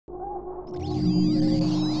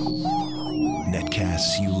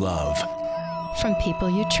Netcasts you love. From people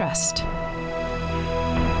you trust.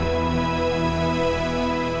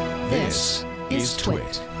 This is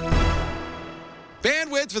Twit.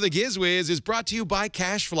 Bandwidth for the Giz Wiz is brought to you by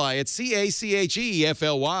CashFly at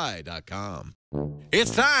CACHEFLY.com.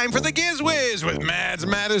 It's time for the Giz Wiz with Mad's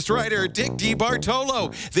maddest writer, Dick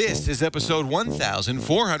DeBartolo. This is episode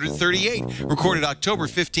 1438, recorded October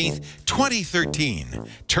 15th, 2013.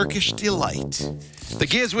 Turkish Delight. The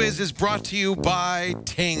Giz Wiz is brought to you by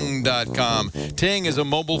Ting.com. Ting is a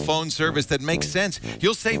mobile phone service that makes sense.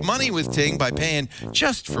 You'll save money with Ting by paying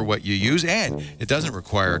just for what you use, and it doesn't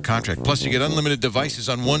require a contract. Plus, you get unlimited devices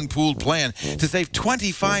on one pooled plan. To save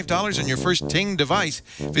 $25 on your first Ting device,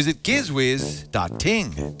 visit gizwiz.ting.com.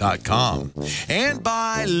 And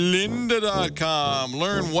by lynda.com.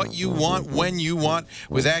 Learn what you want when you want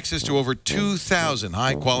with access to over 2,000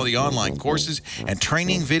 high-quality online courses and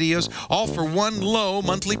training videos, all for one low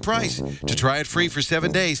monthly price. To try it free for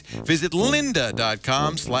 7 days, visit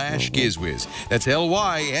lynda.com/gizwiz. That's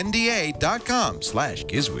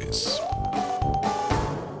LYNDA.com/gizwiz.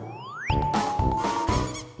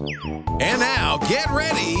 And now, get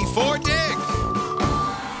ready for Dick.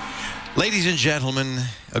 Ladies and gentlemen,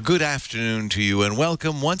 a good afternoon to you, and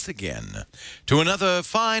welcome once again to another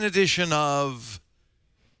fine edition of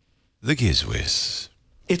the Giz Wiz.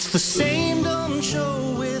 It's the same dumb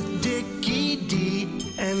show with Dickie D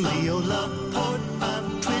and Leo Laporte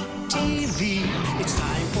on Twit TV. It's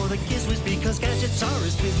time for the Giz Wiz because gadgets are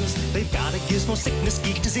his business. They've got a gizmo sickness,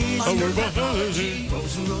 geek disease, under pathology,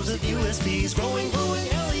 rows and rows of USBs, growing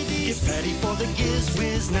LEDs. Get ready for the Giz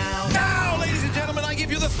Wiz now. Now, ladies and gentlemen, I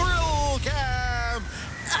give you the thrill cam.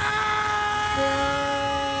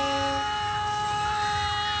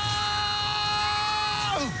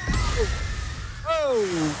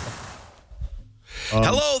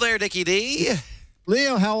 Hello there, Dickie D.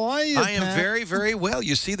 Leo, how are you? I am very, very well.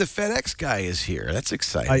 You see, the FedEx guy is here. That's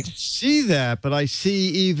exciting. I see that, but I see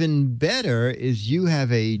even better is you have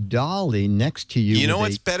a dolly next to you. You know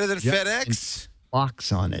what's better than FedEx?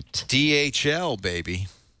 Box on it. DHL, baby.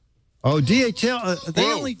 Oh, DHL. They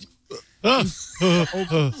Whoa. only Whoa.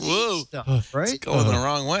 stuff, right? It's going the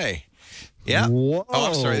wrong way. Yeah. Whoa. Oh,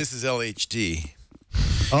 I'm sorry. This is LHD.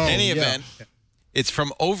 Oh, Any yeah. event, it's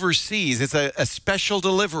from overseas. It's a special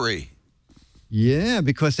delivery. Yeah,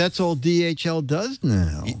 because that's all DHL does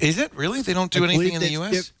now. Is it really? They don't do anything in the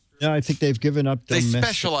U.S.? No, I think they've given up. They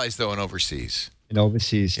specialize, though, in overseas. In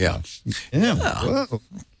overseas Yeah. stuff. Yeah. Whoa.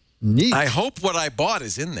 Neat. I hope what I bought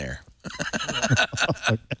is in there.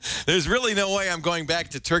 There's really no way I'm going back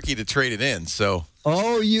to Turkey to trade it in, so.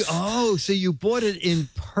 So you bought it in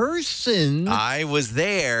person I was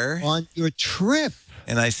there, on your trip.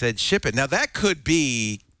 and I said, ship it. Now, that could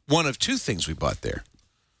be one of two things we bought there,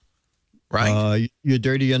 right? Your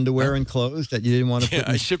dirty underwear and clothes that you didn't want to put Yeah,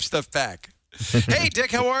 in. I ship stuff back. Hey,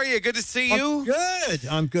 Dick, how are you? Good to see you. Good.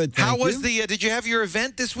 I'm good. How Thank was you. did you have your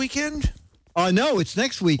event this weekend? No, it's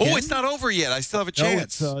next weekend. Oh, it's not over yet. I still have a No,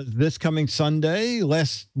 chance. it's this coming Sunday.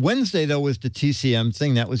 Last Wednesday, though, was the TCM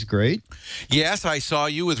thing. That was great. Yes, I saw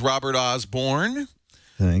you with Robert Osborne.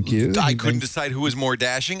 Thank you. I couldn't decide who was more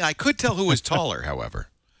dashing. I could tell who was taller, however.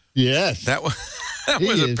 Yes. That was, He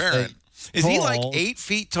was is apparent. Is he like tall. 8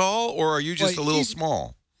 feet tall, or are you just a little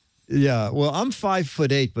small? Yeah. Well, I'm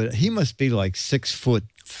 5'8", but he must be like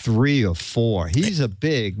 6'3" or 4. He's a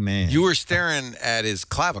big man. You were staring at his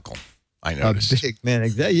clavicle, I a noticed. big man.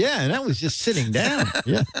 Yeah, and that was just sitting down.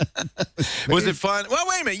 Yeah. Was it fun? Well,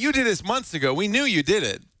 wait a minute. You did this months ago. We knew you did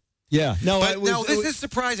it. Yeah. No, But it was, now, this is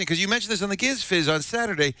surprising because you mentioned this on the Giz Fizz on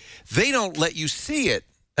Saturday. They don't let you see it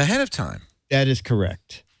ahead of time. That is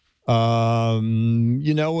correct.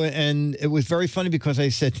 You know, and it was very funny because I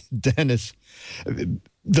said to Dennis,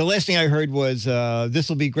 the last thing I heard was, this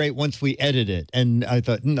will be great once we edit it. And I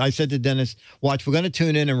thought, I said to Dennis, watch, we're going to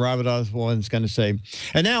tune in and Robert Osborne's going to say,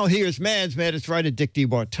 and now here's maddest writer, Dick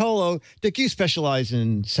DeBartolo. Dick, you specialize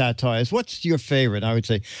in satires. What's your favorite? I would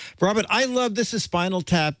say, Robert, I love This Is Spinal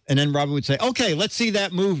Tap. And then Robert would say, okay, let's see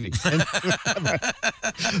that movie.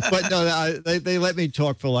 But no, they let me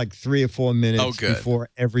talk for like 3 or 4 minutes before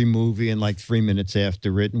every movie and like 3 minutes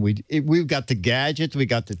after it. And we've got the gadgets. We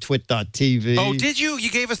got the twit.tv. Oh, did you? You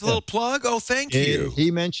gave us a little plug? Oh, thank you.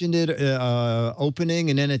 He mentioned it opening,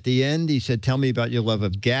 and then at the end, he said, tell me about your love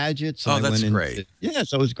of gadgets. Oh, that's great. Yeah,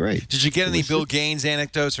 so it was great. Did you get any Bill Gaines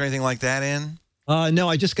anecdotes or anything like that in? No,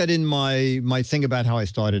 I just got in my thing about how I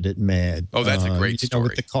started at Mad. Oh, that's a great story.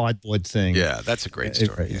 With the cardboard thing. Yeah, that's a great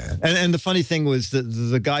story. Yeah. And the funny thing was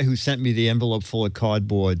the guy who sent me the envelope full of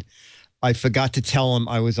cardboard, I forgot to tell him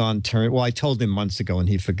I was on turn. Well, I told him months ago and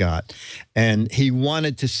he forgot. And he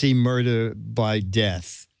wanted to see Murder by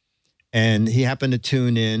Death. And he happened to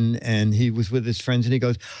tune in and he was with his friends and he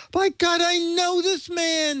goes, "My God, I know this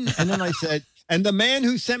man." And then I said, "And the man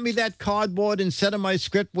who sent me that cardboard instead of my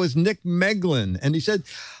script was Nick Meglin." And he said,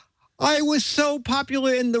 "I was so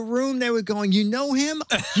popular in the room. They were going, you know him?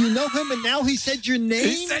 You know him? And now he said your name?"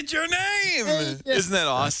 He said your name. Isn't that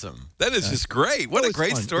awesome? That is just great. What a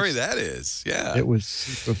great story that is. Yeah. It was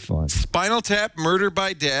super fun. Spinal Tap, Murder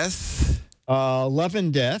by Death. Love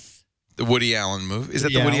and Death. The Woody Allen movie. Is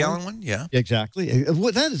that the Woody Allen one? Yeah. Exactly.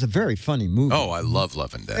 That is a very funny movie. Oh, I love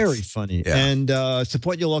Love and Death. Very funny. Yeah. And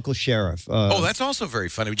Support Your Local Sheriff. That's also very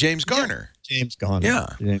funny. James Garner. Yeah, James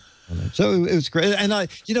Garner. Yeah. So it was great. And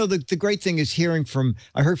the great thing is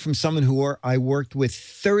I heard from someone who I worked with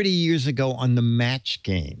 30 years ago on the Match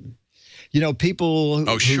Game. People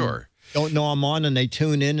who don't know I'm on and they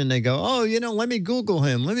tune in and they go, "Oh, let me Google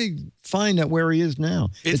him. Let me find out where he is now."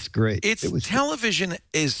 It's great. Television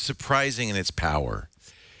is surprising in its power.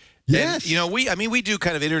 Yes. And, we do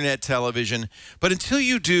kind of internet television, but until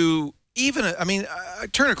you do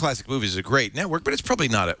Turner Classic Movies is a great network, but it's probably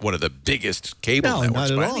not one of the biggest cable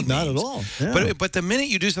networks. Not at all. Yeah. But the minute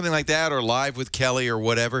you do something like that or Live with Kelly or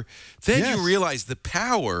whatever, then you realize the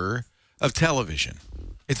power of television.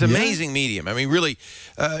 It's an amazing medium. I mean, really,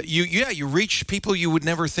 you reach people you would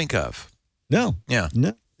never think of. No. Yeah.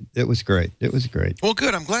 No. It was great. It was great. Well,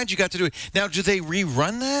 good. I'm glad you got to do it. Now, do they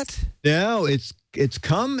rerun that? No, it's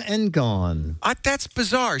come and gone. That's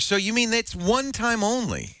bizarre. So you mean it's one time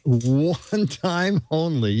only? One time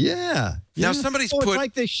only. Yeah. Now somebody's it's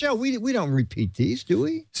like this show. We don't repeat these, do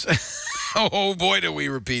we? Oh boy, do we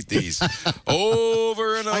repeat these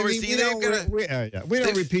over and over. We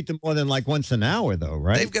don't repeat them more than like once an hour, though,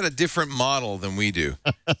 right? They've got a different model than we do.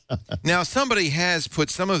 Now, somebody has put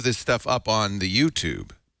some of this stuff up on the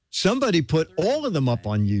YouTube. Somebody put all of them up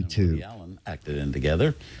on YouTube. Woody Allen acted in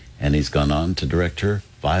together, and he's gone on to direct her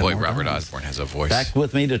 5 more Robert times. Osborne has a voice. Back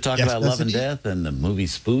with me to talk about Love and Death and the movie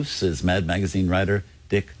spoofs is Mad Magazine writer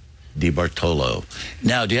Dick DiBartolo.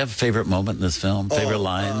 Now, do you have a favorite moment in this film? Favorite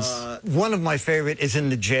lines? One of my favorite is in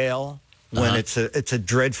the jail when it's a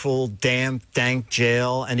dreadful, damp, dank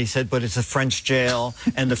jail, and he said, "But it's a French jail,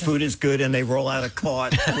 and the food is good, and they roll out a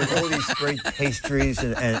cart with all these great pastries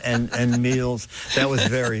and meals." That was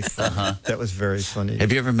very fun. That was very funny.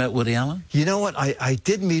 Have you ever met Woody Allen? You know what? I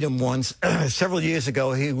did meet him once. Several years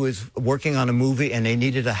ago, he was working on a movie, and they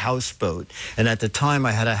needed a houseboat. And at the time,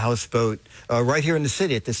 I had a houseboat right here in the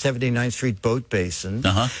city at the 79th Street Boat Basin.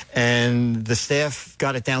 And the staff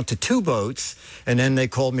got it down to 2 boats, and then they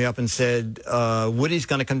called me up and said, "Woody's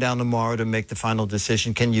going to come down tomorrow to make the final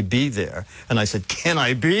decision. Can you be there?" And I said, "Can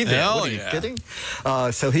I be there? Hell what, are you kidding?"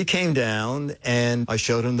 So he came down, and I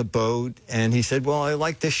showed him the boat, and he said, "Well, I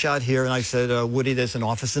like this shot here." And I said, "Woody, there's an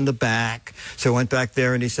office in the back." So I went back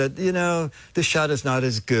there, and he said, "This shot is not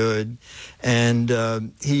as good." And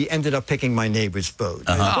he ended up picking my neighbor's boat.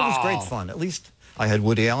 It was great fun. At least I had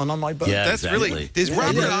Woody Allen on my boat. Yeah, that's exactly. really. This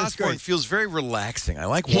Robert Osborne feels very relaxing. I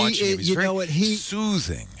like watching him. He's very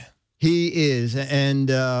soothing. He is, and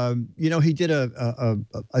he did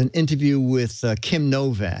an interview with Kim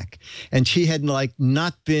Novak, and she had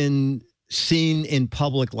not been seen in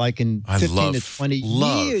public in 15 to 20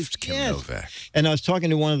 years. Kim Novak. And I was talking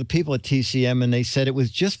to one of the people at TCM, and they said it was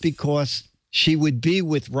just because she would be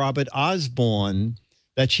with Robert Osborne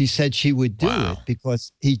that she said she would do it,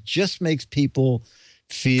 because he just makes people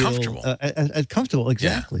feel comfortable.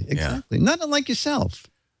 Exactly. Not unlike yourself.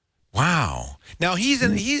 Wow. Now he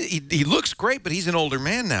looks great, but he's an older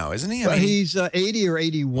man now, isn't he? He's 80 or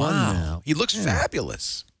 81 now. He looks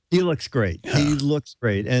fabulous. He looks great. Yeah. He looks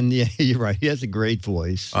great. And yeah, you're right. He has a great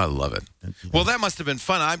voice. I love it. Well, that must have been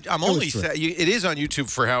fun. I'm only sad. It is on YouTube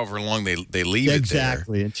for however long they leave it there.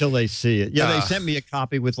 Exactly, until they see it. Yeah, they sent me a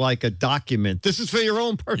copy with a document. This is for your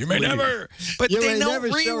own purpose. You may never. But they don't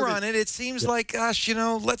rerun it. It seems like, gosh,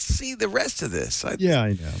 let's see the rest of this. I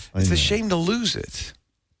know. It's a shame to lose it.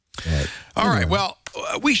 Right. All right. Well,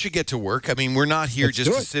 we should get to work. I mean, we're not here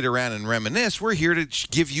just to sit around and reminisce. We're here to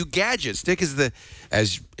give you gadgets. Dick is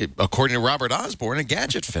according to Robert Osborne, a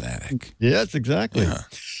gadget fanatic. Yes, exactly.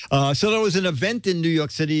 Yeah. So there was an event in New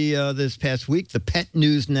York City this past week, the Pet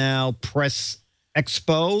News Now Press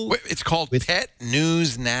Expo. Wait, it's called Pet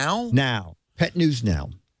News Now? Now. Pet News Now.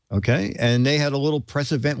 Okay. And they had a little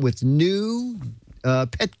press event with new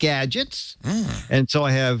pet gadgets. And so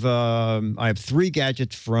I have 3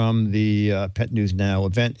 gadgets from the Pet News Now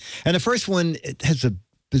event. And the first one, it has a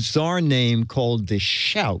bizarre name called the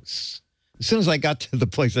Shouse. as soon as I got to the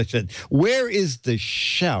place, I said, "Where is the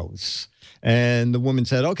shouse?" And the woman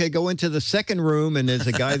said, "Okay, go into the second room, and there's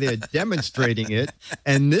a guy there demonstrating it.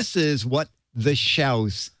 And this is what the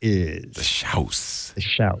shouse is." The shouse. The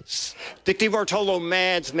shouse. Dick DiBartolo,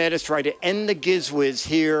 Mads, Maddest Writer, and the Giz Wiz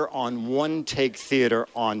here on One Take Theater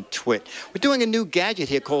on Twit. We're doing a new gadget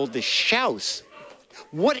here called the shouse.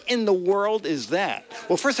 What in the world is that?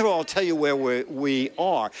 Well, first of all, I'll tell you where we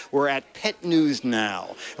are. We're at Pet News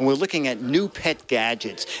Now, and we're looking at new pet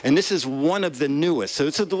gadgets. And this is one of the newest. So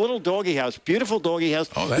it's the little doggy house, beautiful doggy house.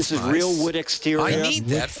 Oh, that's This is nice. real wood exterior. I need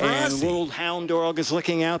that for And Ozzy. little hound dog is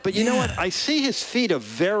looking out. But you know what? I see his feet are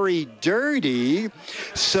very dirty.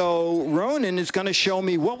 So Ronan is going to show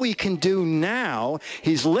me what we can do now.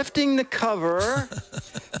 He's lifting the cover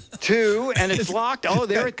and it's locked. Oh,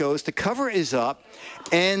 there it goes. The cover is up.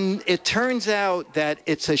 And it turns out that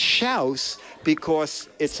it's a shouse because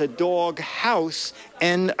it's a dog house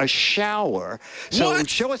and a shower. So What?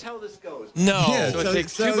 show us how this goes. No. Yeah, So it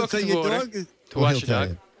takes 2 buckets of your water dog is- to Well, wash he'll your tell dog.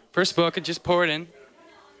 you. First bucket, just pour it in.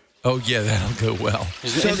 Oh, yeah, that'll go well.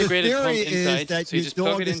 There's an So the integrated pump theory inside, is that so you your just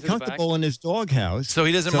plug dog it is into the back comfortable in his doghouse. So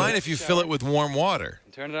he doesn't So- mind if you fill it with warm water.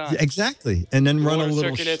 and turn it on. Exactly, and then run a Water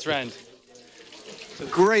little. circulates round.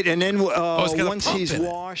 Great. And then it's got a once pump he's in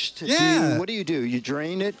it. washed, Yeah. what do? You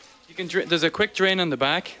drain it? You can there's a quick drain on the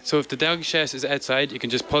back, so if the doggy shouse is outside, you can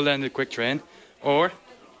just pull down the quick drain, or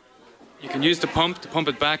you can use the pump to pump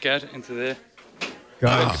it back out into the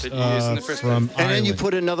Got that you used in the first place. from And then you Ireland.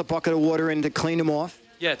 put another bucket of water in to clean them off?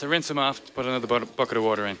 Yeah, to rinse them off, to put another bucket of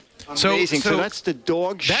water in. Amazing. So that's the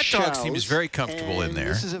dog That dog shouse, seems very comfortable in and there.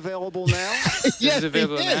 This is available now? This is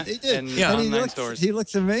available he now did, he did. in Yeah. And he online looks, stores. he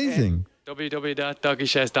looks amazing.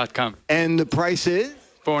 www.doggyshouse.com. And the price is?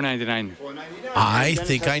 $4.99. I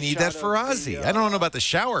think I need that for Ozzy. I don't know about the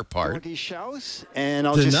shower part. Doggy Shouse. And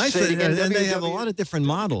I'll They're just nice, say it again. and they have a lot of different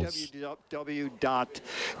models.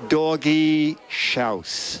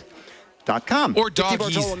 www.doggyshouse.com. Or Dick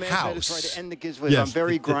Doggy's DiBartolo, Man's House. Writer, and the Giz Wiz. Yes. I'm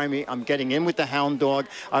very grimy. I'm getting in with the hound dog.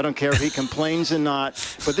 I don't care if he complains or not.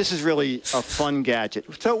 But this is really a fun gadget.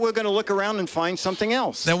 So we're going to look around and find something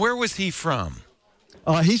else. Now, where was he from?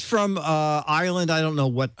 He's from Ireland. I don't know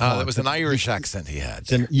what. Oh, that was an Irish accent he had.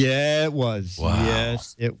 Yeah, it was. Wow.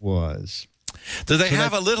 Yes, it was. Do they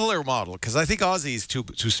have a littler model? Because I think Ozzy's too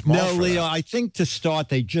small No, for Leo. that. I think to start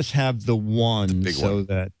they just have the one, big so one.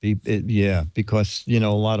 that because a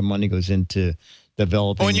lot of money goes into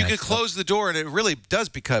developing. Oh, and you that could stuff. close the door, and it really does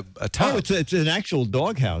become a tub. Oh, it's an actual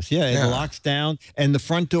doghouse. Yeah, it Yeah. locks down, and the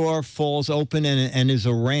front door falls open and is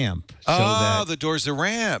a ramp. So the door's a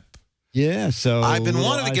ramp. so I've been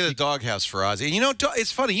wanting to I get a think- doghouse for Ozzy. And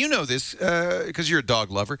it's funny, you know this, because you're a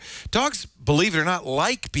dog lover. Dogs, believe it or not,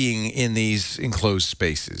 like being in these enclosed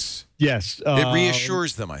spaces. Yes, It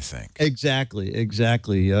reassures them, I think. Exactly.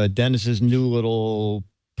 Dennis's new little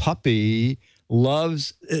puppy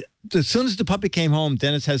loves. As soon as the puppy came home,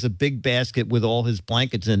 Dennis has a big basket with all his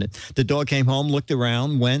blankets in it. The dog came home, looked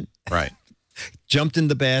around, went, Right. jumped in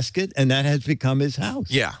the basket, and that has become his house.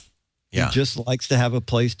 Yeah. Yeah. He just likes to have a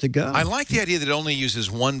place to go. I like the idea that it only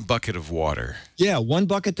uses one bucket of water. Yeah, one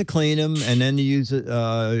bucket to clean him, and then you use it.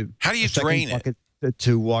 How do you a second drain it? bucket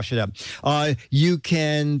to wash it up. You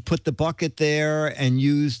can put the bucket there and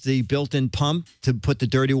use the built-in pump to put the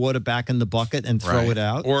dirty water back in the bucket and throw Right. it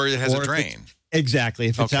out. Or it has a if it's- drain. Exactly.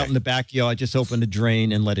 If it's out Okay. in the backyard, just open the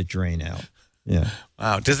drain and let it drain out. Yeah.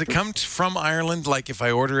 Wow. Does it come from Ireland? Like if I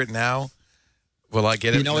order it now, will I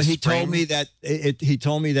get it? You know, in the he told spring? me that he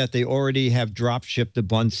told me that they already have drop shipped a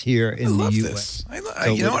bunch here I in love the this.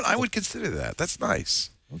 U.S. You know what? I would consider that. That's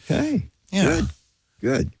nice. Okay. Yeah.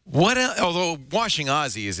 Good. What else? Although washing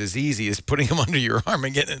Ozzy is as easy as putting him under your arm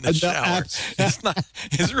and getting in the No, shower.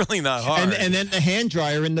 It's really not hard. And then the hand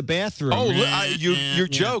dryer in the bathroom. oh, you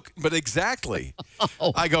joke, but exactly.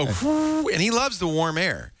 I go, whoo, and he loves the warm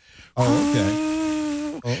air.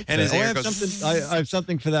 Oh, okay. And his I air have goes. something. I have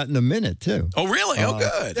something for that in a minute too. Oh, really? Oh,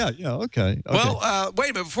 good. Yeah. Okay. Well, wait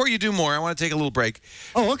a minute. Before you do more, I want to take a little break.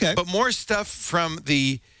 Oh, okay. But more stuff from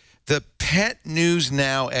the Pet News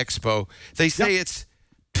Now Expo. They say it's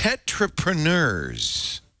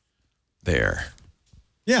petrepreneurs there.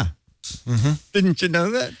 Yeah. Didn't you know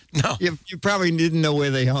that? No. You probably didn't know where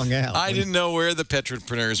they hung out. I didn't know where the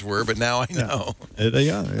petrepreneurs were, but now I know. There they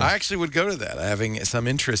are. I actually would go to that, having some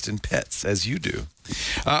interest in pets, as you do.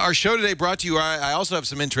 Our show today brought to you, I also have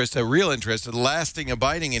some interest, a real interest, a lasting,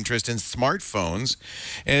 abiding interest in smartphones.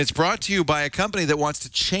 And it's brought to you by a company that wants to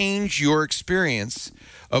change your experience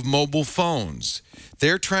of mobile phones.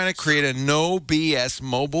 They're trying to create a no BS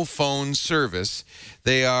mobile phone service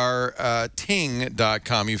They are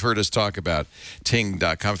ting.com. You've heard us talk about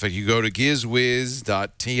ting.com. In fact, you go to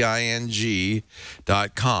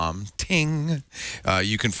gizwiz.ting.com. Ting.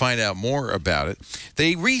 You can find out more about it.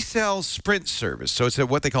 They resell Sprint service, so it's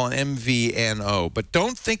what they call an MVNO. But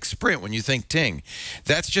don't think Sprint when you think Ting.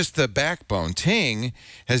 That's just the backbone. Ting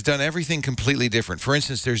has done everything completely different. For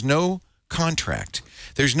instance, there's no contract.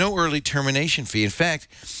 There's no early termination fee. In fact,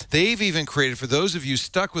 they've even created, for those of you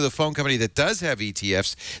stuck with a phone company that does have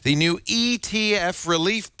ETFs, the new ETF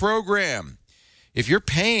relief program. If you're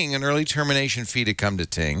paying an early termination fee to come to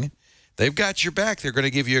Ting, they've got your back. They're going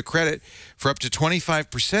to give you a credit for up to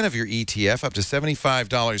 25% of your ETF, up to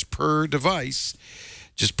 $75 per device.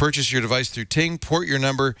 Just purchase your device through Ting, port your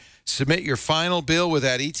number, submit your final bill with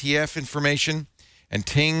that ETF information, and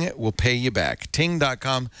Ting will pay you back.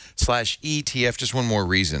 Ting.com/ETF. Just one more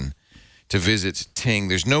reason to visit Ting.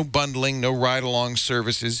 There's no bundling, no ride-along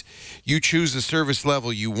services. You choose the service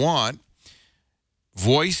level you want.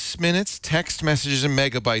 Voice minutes, text messages, and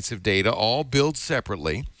megabytes of data, all billed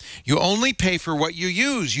separately. You only pay for what you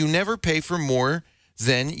use. You never pay for more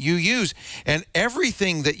than you use. And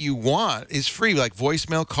everything that you want is free, like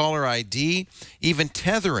voicemail, caller ID, even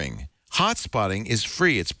tethering. Hotspotting is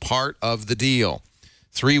free. It's part of the deal.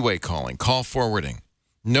 Three-way calling, call forwarding.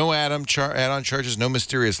 No add-on charges, no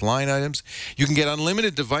mysterious line items. You can get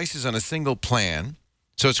unlimited devices on a single plan,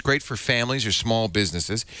 so it's great for families or small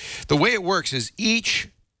businesses. The way it works is each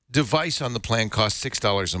device on the plan costs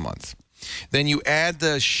 $6 a month. Then you add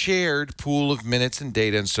the shared pool of minutes and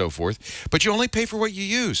data and so forth, but you only pay for what you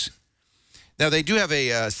use. Now, they do have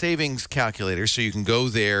a savings calculator, so you can go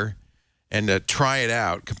there and try it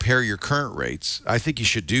out, compare your current rates. I think you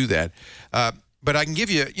should do that. But I can give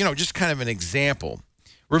you, just kind of an example.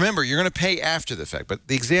 Remember, you're going to pay after the fact. But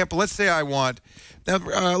the example, let's say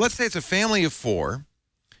let's say it's a family of 4.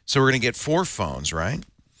 So we're going to get 4 phones, right?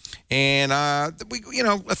 And,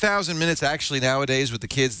 1,000 minutes actually nowadays with the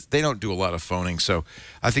kids, they don't do a lot of phoning. So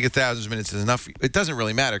I think 1,000 minutes is enough. It doesn't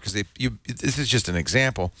really matter because this is just an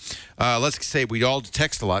example. Let's say we all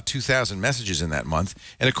text a lot, 2,000 messages in that month.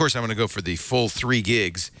 And, of course, I'm going to go for the full 3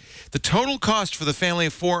 gigs. The total cost for the family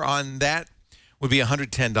of 4 on that would be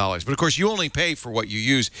 $110. But, of course, you only pay for what you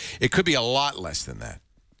use. It could be a lot less than that.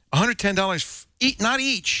 $110, not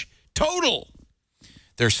each, total.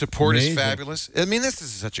 Their support is fabulous. I mean, this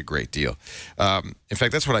is such a great deal. In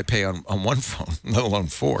fact, that's what I pay on one phone, let alone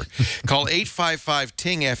 4. Call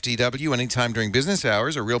 855-TING-FDW anytime during business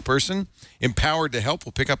hours. A real person empowered to help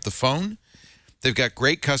will pick up the phone. They've got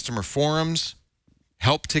great customer forums,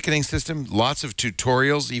 help ticketing system, lots of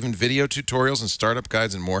tutorials, even video tutorials and startup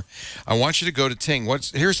guides and more. I want you to go to Ting.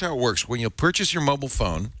 Here's how it works. When you purchase your mobile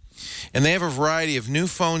phone, and they have a variety of new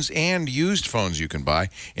phones and used phones you can buy,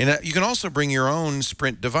 and you can also bring your own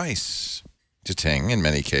Sprint device to Ting in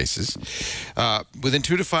many cases. Within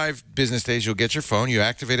 2 to 5 business days, you'll get your phone. You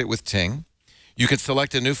activate it with Ting. You can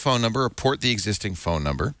select a new phone number or port the existing phone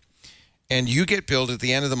number. And you get billed at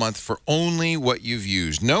the end of the month for only what you've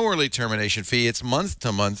used. No early termination fee. It's month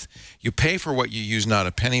to month. You pay for what you use, not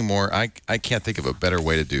a penny more. I can't think of a better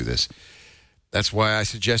way to do this. That's why I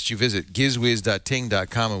suggest you visit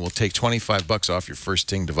gizwiz.ting.com, and we'll take $25 off your first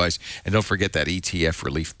Ting device. And don't forget that ETF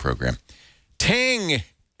relief program. Ting!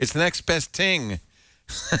 It's the next best Ting.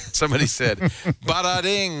 Somebody said,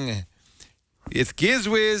 ba-da-ding. It's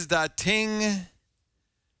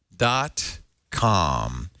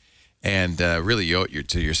gizwiz.ting.com. And really, you owe it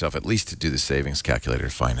to yourself at least to do the savings calculator to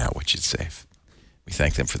find out what you'd save. We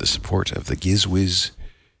thank them for the support of the Giz Wiz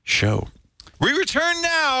show. We return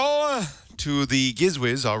now to the Giz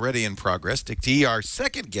Wiz, already in progress. Dick T, our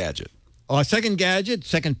second gadget. Our second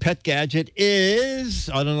pet gadget is,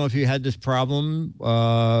 I don't know if you had this problem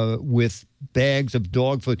with bags of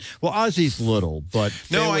dog food. Well, Ozzy's little, but...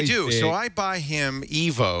 No, I do. Big. So I buy him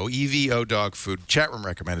Evo, EVO dog food. Chat room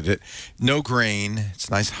recommended it. No grain. It's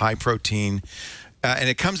nice, high protein. And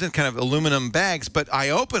it comes in kind of aluminum bags, but I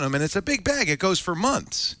open them, and it's a big bag. It goes for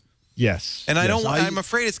months. Yes. And I'm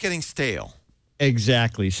afraid it's getting stale.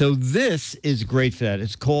 Exactly. So this is great for that.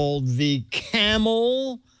 It's called the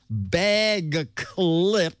Camel Bag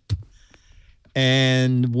Clip.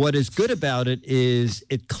 And what is good about it is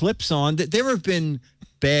it clips on. There have been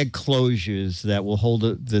bag closures that will hold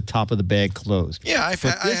the top of the bag closed. Yeah, I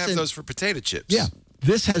have those for potato chips. Yeah.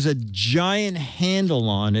 This has a giant handle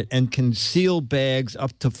on it and can seal bags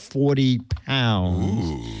up to 40 pounds.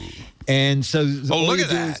 Ooh. And so... Oh, look at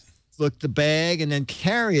that. look, the bag, and then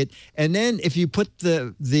carry it. And then if you put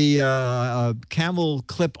the camel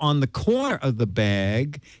clip on the corner of the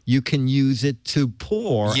bag, you can use it to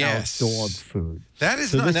pour out dog food. That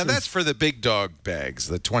is that's for the big dog bags,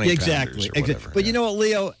 the 20 exactly, pounders or whatever. But you know what,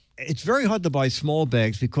 Leo? It's very hard to buy small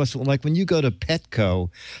bags because, like, when you go to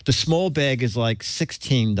Petco, the small bag is like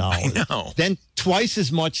 $16. I know. Then twice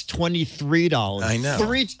as much, $23. I know.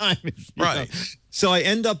 3 times. Right. So I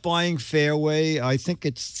end up buying Fairway. I think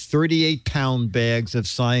it's 38-pound bags of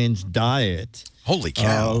Science Diet. Holy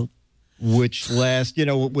cow. Which last,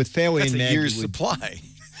 with Fairway That's and a Maggie. year's supply.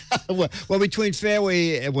 well, between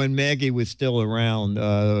Fairway and when Maggie was still around,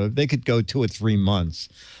 they could go 2 or 3 months.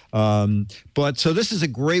 But so this is a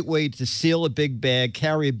great way to seal a big bag,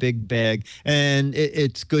 carry a big bag, and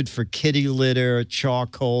it's good for kitty litter,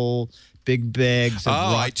 charcoal, big bags of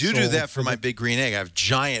rock I do salt. that for my big green egg. I have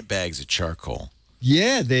giant bags of charcoal.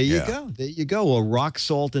 Yeah, there you go. There you go. Or rock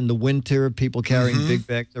salt in the winter. People carrying big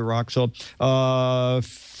bags of rock salt.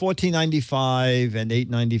 $14.95 and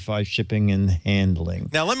 $8.95 shipping and handling.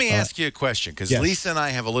 Now let me ask you a question, because Lisa and I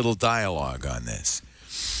have a little dialogue on this.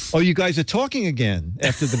 Oh, you guys are talking again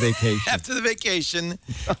after the vacation. After the vacation,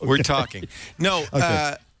 we're talking. No,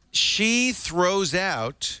 she throws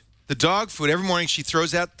out the dog food. Every morning she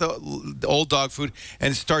throws out the old dog food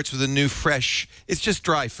and starts with a new fresh, it's just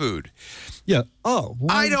dry food. Yeah. Oh,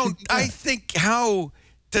 I think, how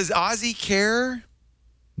does Ozzy care?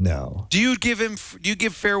 No. Do you give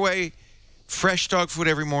Fairway fresh dog food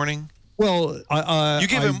every morning? Well, you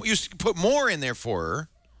put more in there for her.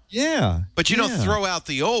 Yeah. But you don't throw out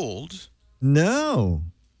the old. No.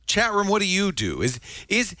 Chat room, what do you do?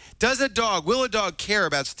 Will a dog care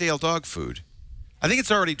about stale dog food? I think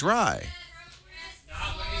it's already dry.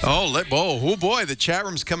 Oh boy, the chat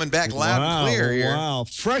room's coming back loud and clear here. Wow,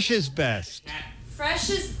 fresh is best. Fresh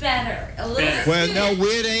is better. A little Well, no,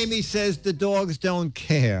 Weird Amy says the dogs don't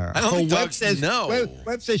care. I don't think dogs know.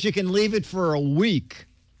 Webb says you can leave it for a week.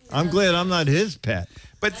 I'm glad I'm not his pet.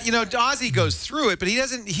 But Ozzy goes through it, but he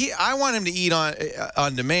doesn't. I want him to eat on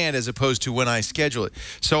demand as opposed to when I schedule it.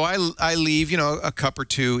 So I leave a cup or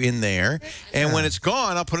 2 in there, and when it's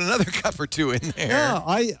gone, I'll put another cup or 2 in there. Yeah,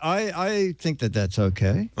 I think that's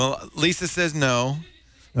okay. Well, Lisa says no.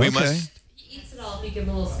 Okay. We must. He eats it all if you give him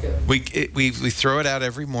a little scoop. We throw it out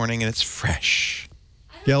every morning, and it's fresh.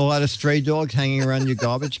 Get a lot of stray dogs hanging around your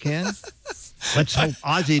garbage can. Let's hope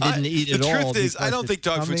Ozzy didn't eat it all. The truth is, I don't think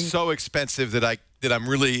dog food's so expensive that I'm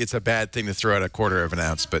really, it's a bad thing to throw out a 1/4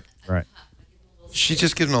 ounce. But she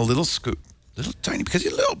just gives him a little scoop, little tiny, because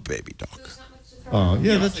he's a little baby dog. Oh,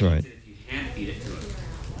 yeah, that's right.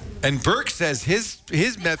 And Burke says his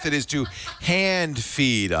method is to hand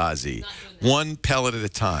feed Ozzy, 1 pellet at a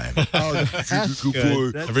time. Oh, that's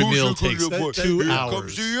good. Every meal takes 2 hours. Here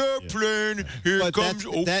comes the airplane. Here comes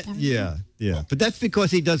Yeah, but that's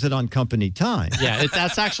because he does it on company time. Yeah,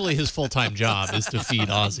 that's actually his full-time job, is to feed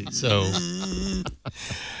Ozzy. So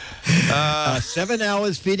 7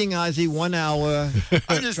 hours feeding Ozzy, 1 hour.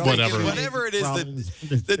 I'm just thinking, whatever it is,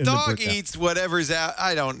 the dog eats whatever's out.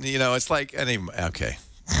 I don't, it's like, okay.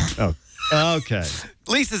 Oh, okay.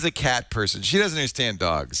 Lisa's a cat person. She doesn't understand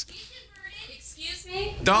dogs. Excuse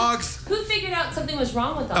me? Dogs. Who figured out something was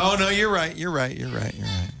wrong with us? Oh, no, you're right. You're right.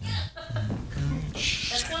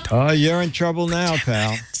 Oh, you're in trouble now,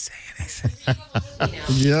 pal.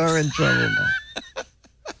 You're in trouble now.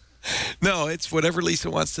 No, it's whatever Lisa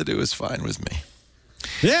wants to do is fine with me.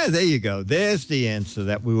 Yeah, there you go. There's the answer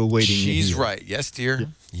that we were waiting to hear. She's right. Yes, dear. Yeah.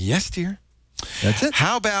 Yes, dear. That's it.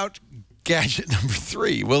 How about gadget number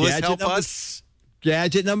 3? Will this help us?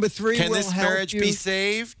 Gadget number 3 Can will this help marriage you be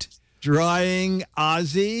saved? Drying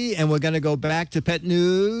Ozzy, and we're going to go back to pet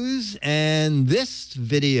news and this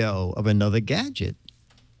video of another gadget.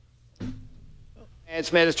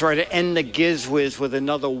 It's Matt, trying to end the Giz Wiz with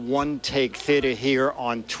another one-take theater here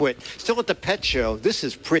on Twit. Still at the pet show. This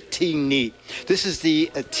is pretty neat. This is the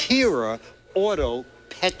Atira Auto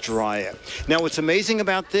Pet Dryer. Now, what's amazing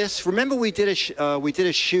about this? Remember, we did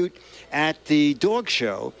a shoot at the dog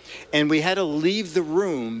show, and we had to leave the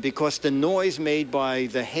room because the noise made by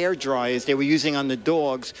the hair dryers they were using on the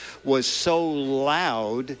dogs was so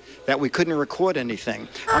loud that we couldn't record anything.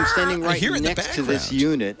 I'm standing right next to this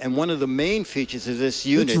unit, and one of the main features of this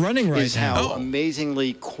unit is how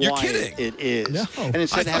amazingly quiet it is. No. And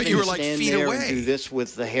instead of having to stand there and do this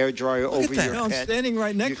with the hair dryer over your pet, I'm standing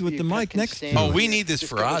right next with the mic next to you. Oh, we need this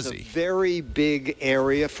for covers a Ozzy. very big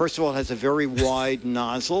area. First of all, it has a very wide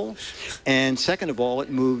nozzle. And second of all, it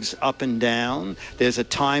moves up and down. There's a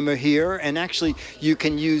timer here. And actually, you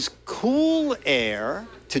can use cool air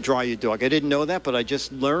to dry your dog. I didn't know that, but I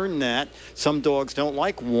just learned that. Some dogs don't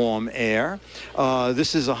like warm air.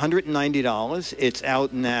 This is $190. It's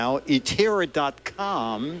out now.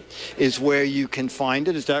 Etira.com is where you can find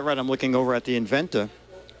it. Is that right? I'm looking over at the inventor.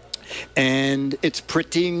 And it's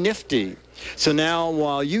pretty nifty. So now,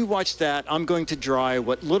 while you watch that, I'm going to dry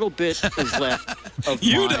what little bit is left of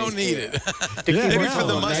You my don't need hair. it. Maybe for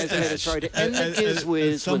the mustache. Try to end the Giz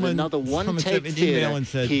Wiz with another one-take theater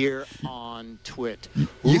here on Twit.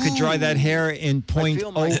 You could dry that hair in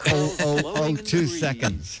feel my curls blowing in the 0.0002 breeze.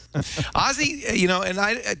 seconds. Ozzy, you know, and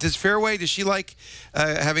does Fairway, does she like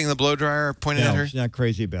having the blow dryer pointed at No, her? she's not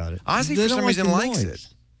crazy about it. Ozzy, They for don't some like reason, the likes noise. it.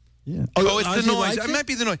 Yeah. Oh, it's the Ozzy noise. likes It might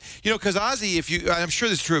be the noise. You know, because Ozzy, I'm sure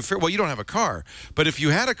this is true. Well, you don't have a car, but if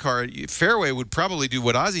you had a car, Fairway would probably do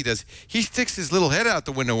what Ozzy does. He sticks his little head out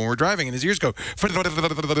the window when we're driving, and his ears go.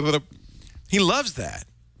 He loves that.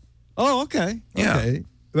 Oh, okay. Yeah. Okay.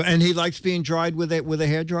 And he likes being dried with a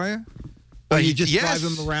hair dryer? Or you just yes. drive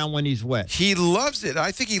him around when he's wet? He loves it.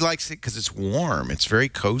 I think he likes it because it's warm. It's very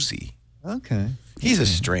cozy. Okay. He's a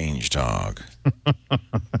strange dog.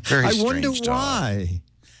 Very I strange wonder dog. why.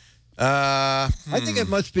 I think it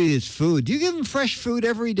must be his food. Do you give him fresh food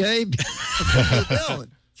every day? If you don't,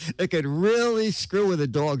 it could really screw with a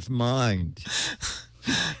dog's mind.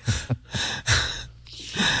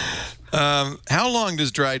 How long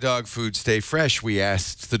does dry dog food stay fresh? We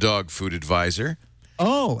asked the dog food advisor.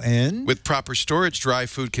 Oh, and? With proper storage, dry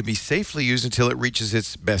food can be safely used until it reaches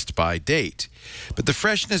its best by date. But the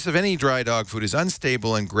freshness of any dry dog food is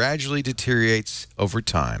unstable and gradually deteriorates over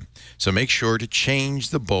time. So make sure to change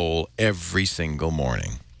the bowl every single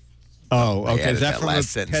morning. Oh, I okay. added Is that that from last a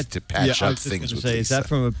sentence pet? to patch I up was just things gonna with say, is that Lisa.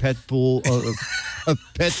 from a pet pool, a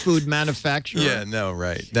pet food manufacturer? Yeah, no,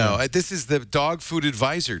 right. No, this is the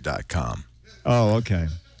dogfoodadvisor.com. Oh, okay.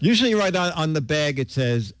 Usually right on the bag it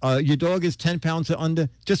says, your dog is 10 pounds or under,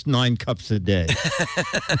 just 9 cups a day.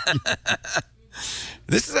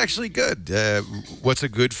 This is actually good. What's a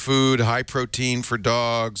good food? High protein for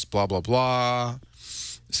dogs, blah, blah, blah.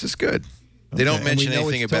 This is good. They don't mention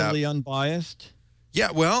anything about... totally unbiased? Yeah,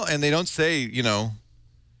 well, and they don't say, you know...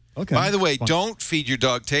 Okay. By the way, don't feed your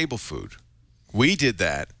dog table food. We did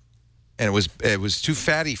that, and it was too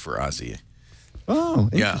fatty for Ozzy. Oh,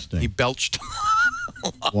 interesting. Yeah, he belched.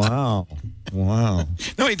 Wow. Wow.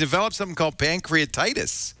 No, he developed something called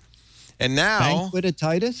pancreatitis. And now...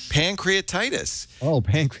 Pancreatitis? Pancreatitis. Oh,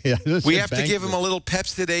 pancreatitis. We have to give him a little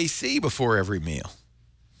Pepsid AC before every meal.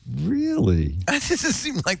 Really? That doesn't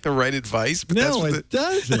seem like the right advice. But No, that's it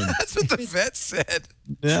doesn't. That's what the vet said.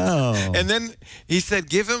 No. And then he said,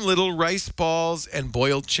 give him little rice balls and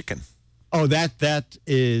boiled chicken. Oh, that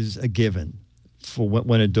is a given for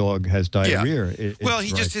when a dog has diarrhea. Well,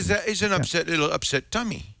 he just is an little upset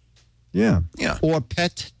tummy. Yeah. Yeah. Or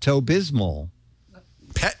Pet-Tobismol.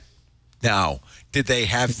 Now, did they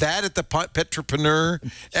have that at the Petrepreneur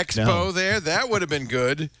Expo there? That would have been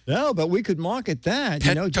good. No, but we could market that.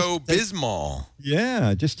 Pepto-Bismol.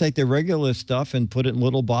 Yeah, just take the regular stuff and put it in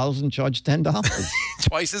little bottles and charge $10.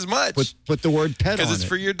 Twice as much. Put the word pet on it. Because it's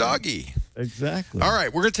for your doggy. Exactly. All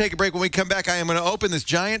right, we're going to take a break. When we come back, I am going to open this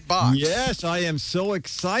giant box. Yes, I am so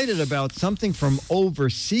excited about something from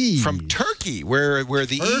overseas. From Turkey, where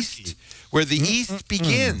the East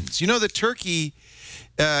begins. You know, the Turkey,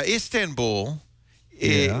 Istanbul,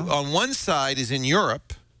 on one side is in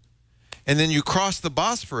Europe, and then you cross the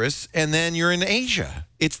Bosphorus, and then you're in Asia.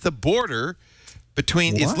 It's the border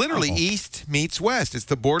between, it's literally East meets West. It's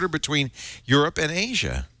the border between Europe and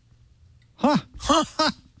Asia. Huh.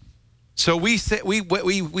 So we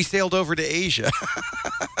sailed over to Asia.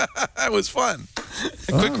 That was fun.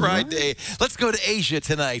 A quick ride to Let's go to Asia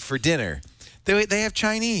tonight for dinner. They have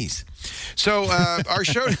Chinese. So our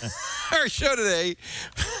show today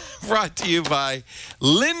brought to you by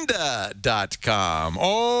Lynda.com.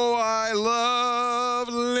 Oh, I love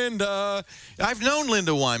Lynda. I've known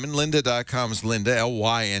Linda Wyman, Lynda.com's Lynda,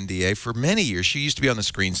 L-Y-N-D-A, for many years. She used to be on the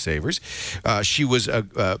Screensavers. She was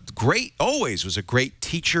always was a great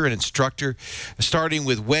teacher and instructor, starting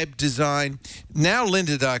with web design. Now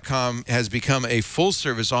Lynda.com has become a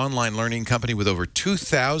full-service online learning company with over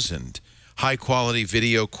 2,000 high-quality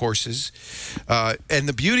video courses. And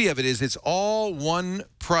the beauty of it is it's all one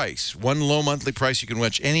price, one low monthly price. You can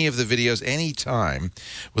watch any of the videos anytime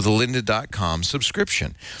with a Lynda.com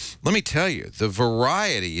subscription. Let me tell you, the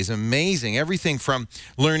variety is amazing. Everything from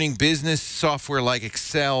learning business software like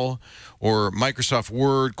Excel or Microsoft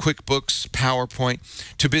Word, QuickBooks, PowerPoint,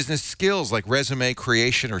 to business skills like resume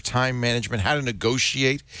creation or time management, how to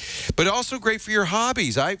negotiate, but also great for your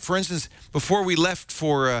hobbies. For instance, before we left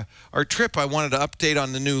for our trip, I wanted to update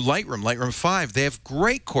on the new Lightroom 5. They have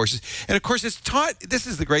great courses. And, of course, it's taught, this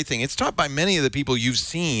is the great thing, it's taught by many of the people you've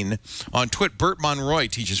seen on Twitter. Bert Monroy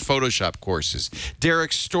teaches Photoshop courses.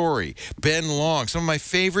 Derek Story, Ben Long, some of my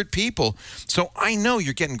favorite people. So I know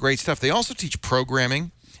you're getting great stuff. They also teach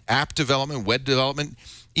programming, app development, web development,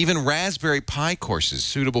 even Raspberry Pi courses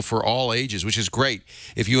suitable for all ages, which is great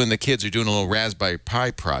if you and the kids are doing a little Raspberry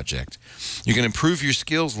Pi project. You can improve your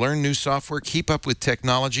skills, learn new software, keep up with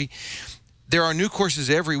technology. There are new courses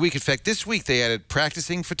every week. In fact, this week they added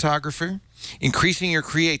practicing photography, increasing your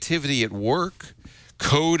creativity at work,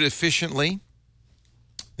 code efficiently.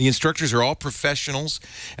 The instructors are all professionals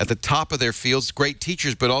at the top of their fields, great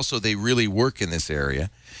teachers, but also they really work in this area.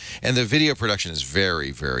 And the video production is very,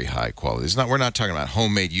 very high quality. We're not talking about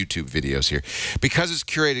homemade YouTube videos here. Because it's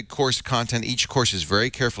curated course content, each course is very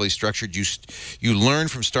carefully structured. You learn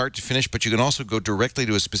from start to finish, but you can also go directly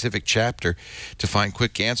to a specific chapter to find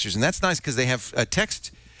quick answers. And that's nice because they have a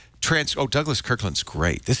text oh, Douglas Kirkland's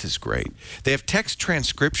great. This is great. They have text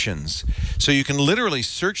transcriptions, so you can literally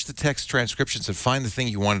search the text transcriptions and find the thing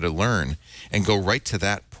you wanted to learn and go right to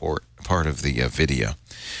that part of the video.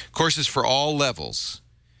 Courses for all levels,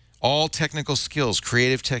 all technical skills,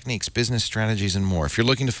 creative techniques, business strategies, and more. If you're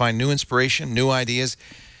looking to find new inspiration, new ideas,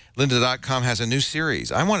 lynda.com has a new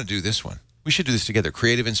series. I want to do this one. We should do this together,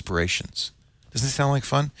 Creative Inspirations. Doesn't it sound like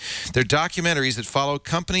fun? They're documentaries that follow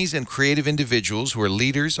companies and creative individuals who are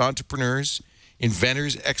leaders, entrepreneurs,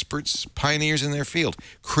 inventors, experts, pioneers in their field.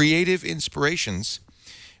 Creative Inspirations.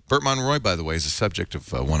 Bert Monroy, by the way, is the subject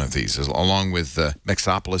of one of these, along with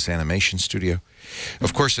Mexopolis Animation Studio.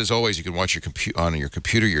 Of course, as always, you can watch on your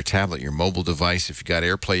computer, your tablet, your mobile device. If you've got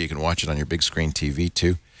AirPlay, you can watch it on your big screen TV,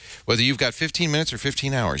 too. Whether you've got 15 minutes or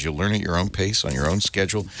 15 hours, you'll learn at your own pace, on your own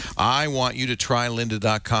schedule. I want you to try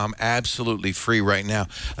lynda.com absolutely free right now.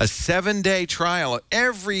 A 7-day trial of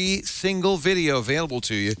every single video available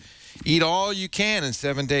to you. Eat all you can in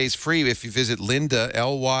 7 days free if you visit Lynda,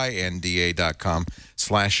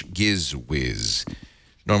 LYNDA.com/Giz Wiz.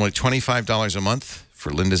 Normally $25 a month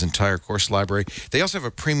for Lynda's entire course library. They also have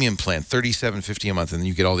a premium plan, $37.50 a month, and then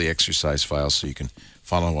you get all the exercise files so you can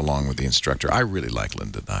follow along with the instructor. I really like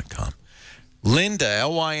lynda.com. Lynda,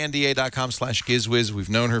 LYNDA.com/Giz Wiz. We've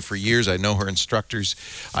known her for years. I know her instructors.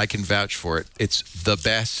 I can vouch for it. It's the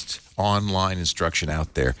best online instruction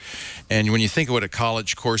out there. And when you think of what a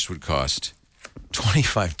college course would cost,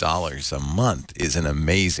 $25 a month is an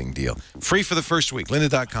amazing deal. Free for the first week.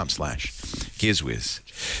 Lynda.com/Giz Wiz.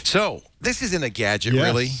 So, this isn't a gadget,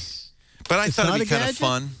 really. But I thought it'd be kind of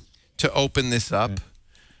fun to open this up.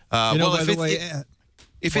 Well,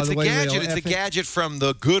 if it's a gadget, it's a gadget from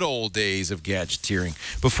the good old days of gadgeteering,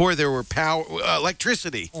 before there were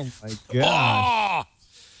electricity. Oh, my gosh. Oh!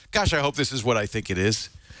 Gosh, I hope this is what I think it is.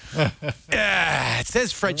 It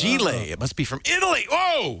says fragile. It must be from Italy.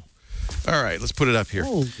 Whoa! All right, let's put it up here.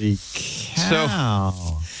 Holy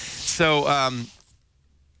cow. So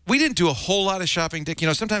we didn't do a whole lot of shopping, Dick. You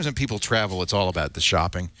know, sometimes when people travel, it's all about the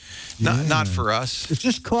shopping. Not for us. Is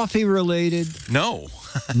this coffee related? No.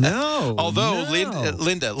 No. Although no.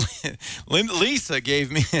 Lisa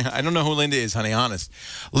gave me, I don't know who Linda is, honey, honest.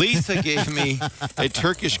 Lisa gave me a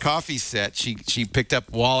Turkish coffee set she picked up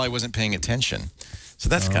while I wasn't paying attention. So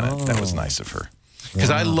that's that was nice of her. Because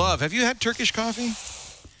I have you had Turkish coffee?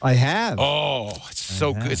 I have. Oh, it's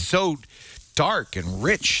so good. It's so dark and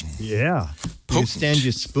rich. And yeah. potent. You can stand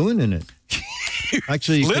your spoon in it.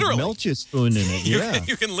 Actually, you can melt your spoon in it. Yeah.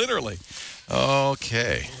 You can literally.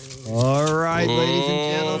 Okay. All right, ladies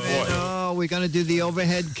and gentlemen. Oh, we're going to do the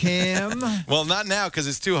overhead cam. Well, not now because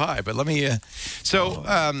it's too high, but let me...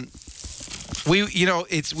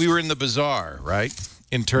 we were in the bazaar, right,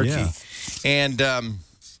 in Turkey. Yeah. And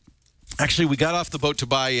actually, we got off the boat to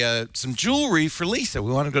buy some jewelry for Lisa.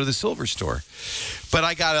 We wanted to go to the silver store. But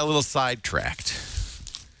I got a little sidetracked.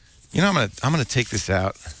 You know, I'm gonna take this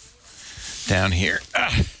out down here.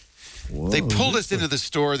 Whoa, they pulled us into the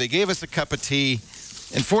store. They gave us a cup of tea.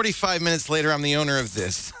 And 45 minutes later, I'm the owner of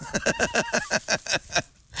this.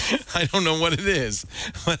 I don't know what it is,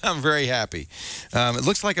 but I'm very happy. It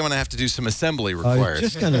looks like I'm going to have to do some assembly required. I was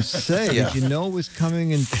just going to say, did you know it was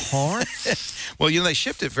coming in parts? Well, you know, they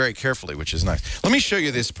shipped it very carefully, which is nice. Let me show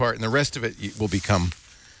you this part, and the rest of it will become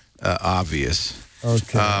obvious.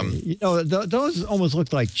 Okay. You know, those almost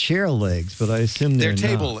look like chair legs, but I assume they're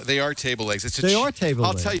not. They are table legs. They are table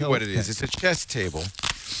legs. I'll tell you what it is. It's a chess table,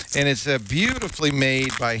 and it's beautifully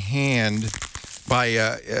made by hand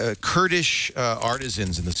by Kurdish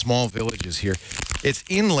artisans in the small villages here. It's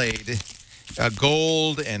inlaid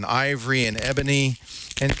gold and ivory and ebony.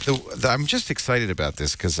 And I'm just excited about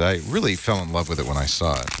this because I really fell in love with it when I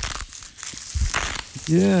saw it.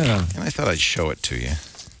 Yeah. And I thought I'd show it to you.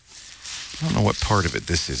 I don't know what part of it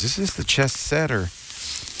this is. Is this the chess set or...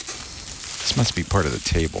 This must be part of the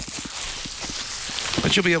table.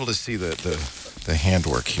 But you'll be able to see the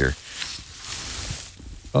handwork here.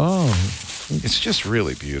 Oh. It's just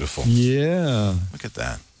really beautiful. Yeah. Look at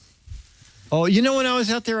that. Oh, you know, when I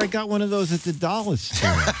was out there, I got one of those at the dollar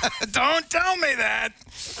store. Don't tell me that.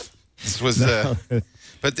 This was...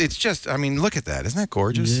 But it's just, I mean, look at that. Isn't that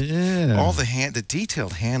gorgeous? Yeah. All the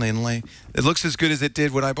detailed hand inlay. It looks as good as it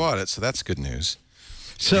did when I bought it, so that's good news.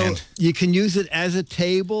 So And you can use it as a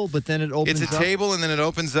table, but then it opens up? It's a table, and then it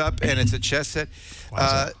opens up, and it's a chess set.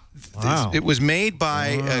 Wow. It was made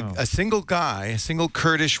by a single guy, a single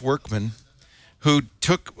Kurdish workman, who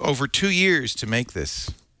took over 2 years to make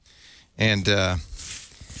this. And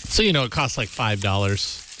so, you know, it costs like $5.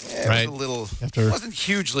 yeah, right? It was a little. It wasn't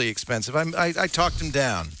hugely expensive. I talked him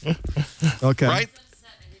down. Okay. Right.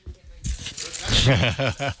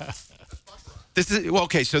 This is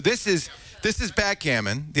okay. So this is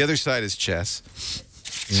backgammon. The other side is chess.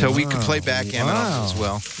 So we can play backgammon as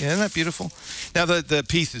well. Yeah, isn't that beautiful? Now the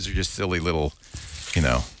pieces are just silly little, you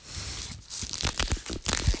know.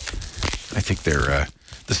 I think they're.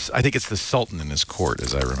 I think it's the Sultan in his court,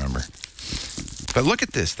 as I remember. But look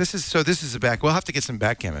at this. This is a back. We'll have to get some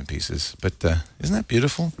backgammon pieces. But isn't that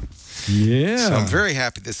beautiful? Yeah. So I'm very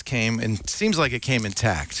happy this came, and it seems like it came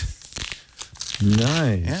intact.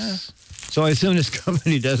 Nice. Yeah. So I assume this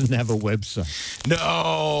company doesn't have a website.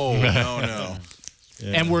 No.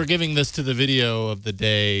 Yeah. And we're giving this to the video of the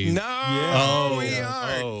day. No. Oh, we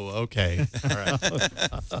are. Oh, okay. All right.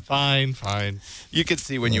 Fine. You can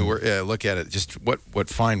see when you look at it just what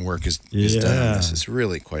fine work is done on this. It's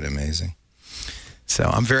really quite amazing. So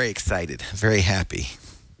I'm very excited, very happy.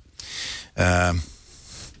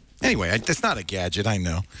 Anyway, it's not a gadget, I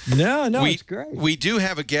know. No, it's great. We do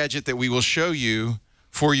have a gadget that we will show you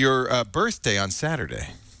for your birthday on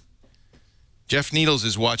Saturday. Jeff Needles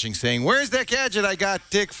is watching saying, where's that gadget I got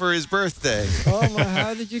Dick for his birthday? Oh, my,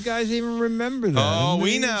 how did you guys even remember that? Oh,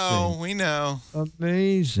 Amazing. we know.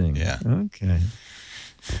 Amazing. Yeah. Okay.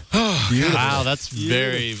 Oh, wow, that's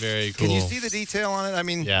very, very cool. Can you see the detail on it? I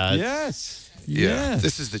mean, yeah. Yes. Yeah.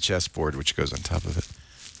 This is the chessboard, which goes on top of it.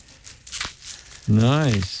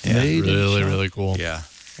 Nice. Yeah. Really cool. Yeah.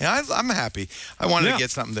 Yeah, I'm happy. I wanted to get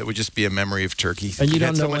something that would just be a memory of Turkey. And you We don't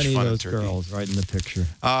had so know much any fun of in those Turkey. girls right in the picture.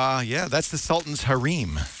 Yeah, that's the Sultan's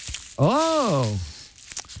harem. Oh.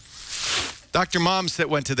 Dr. Mom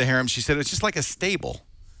went to the harem. She said it's just like a stable.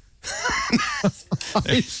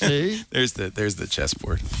 I see. There's the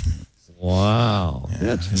chessboard. Wow. Yeah,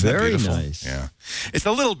 That's isn't that very beautiful? nice. Yeah. It's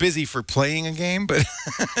a little busy for playing a game, but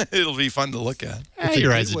it'll be fun to look at.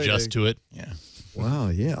 Your eyes adjust to it. Yeah. Wow,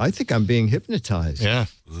 yeah. I think I'm being hypnotized. Yeah.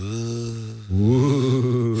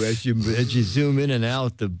 Ooh. As you zoom in and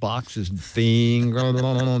out, the boxes being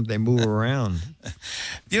they move around.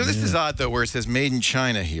 You know, this is odd though, where it says "Made in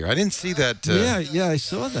China" here. I didn't see that. Yeah, I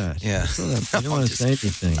saw that. Yeah. I saw that. I don't want to say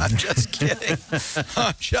anything. I'm just kidding.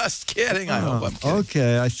 I'm just kidding. I hope I'm kidding.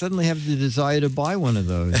 Okay, I suddenly have the desire to buy one of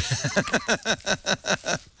those.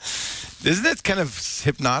 Isn't it kind of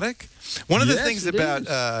hypnotic? One of the things about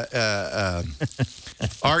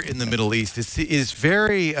art in the Middle East is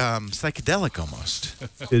very psychedelic almost.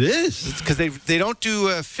 It is. Because they don't do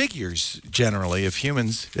figures generally of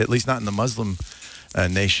humans, at least not in the Muslim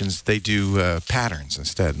nations. They do patterns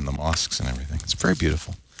instead in the mosques and everything. It's very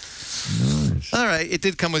beautiful. Nice. All right. It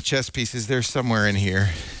did come with chess pieces. They're somewhere in here.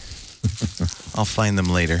 I'll find them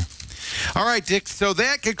later. All right, Dick. So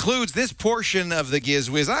that concludes this portion of the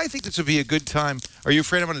Giz Wiz. I think this would be a good time. Are you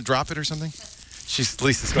afraid I'm going to drop it or something?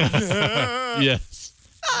 Lisa's going. Yes.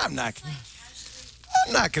 I'm not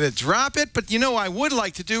going to drop it. But you know, what I would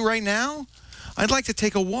like to do right now. I'd like to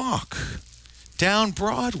take a walk down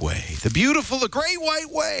Broadway, the Great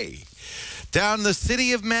White Way. Down the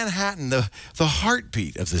city of Manhattan, the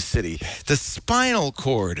heartbeat of the city, the spinal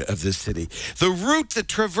cord of the city, the route that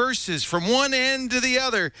traverses from one end to the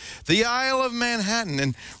other, the Isle of Manhattan.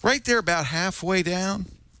 And right there about halfway down,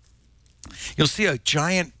 you'll see a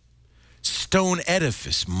giant stone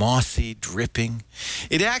edifice, mossy, dripping.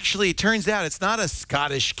 It turns out it's not a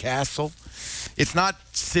Scottish castle. It's not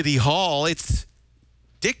City Hall. It's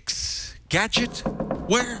Dick's Gadget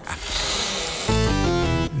Warehouse.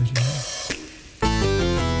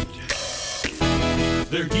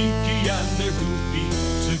 They're geeky and they're goofy,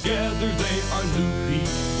 together they are loopy.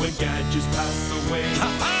 When gadgets pass away,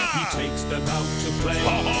 he takes them out to play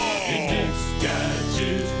in Dick's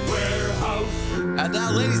Gadget Warehouse. And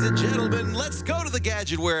now, ladies and gentlemen, let's go to the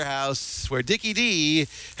Gadget Warehouse, where Dickie D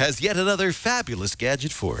has yet another fabulous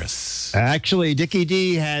gadget for us. Actually, Dickie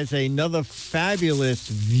D has another fabulous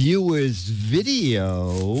viewer's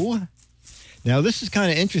video. Now, this is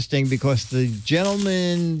kind of interesting because the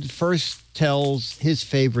gentleman first tells his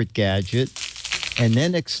favorite gadget and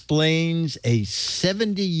then explains a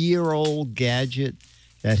 70-year-old gadget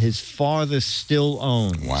that his father still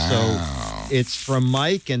owns. Wow. So it's from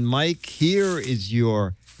Mike, and Mike, here is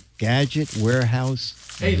your Gadget Warehouse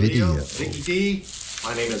video. Leo, Dickie D.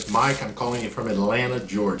 My name is Mike. I'm calling you from Atlanta,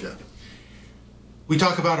 Georgia. We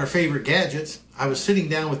talk about our favorite gadgets. I was sitting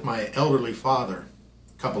down with my elderly father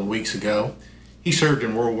a couple of weeks ago. He served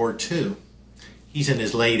in World War II. He's in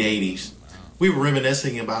his late 80s. We were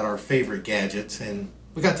reminiscing about our favorite gadgets, and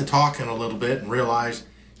we got to talking a little bit and realized,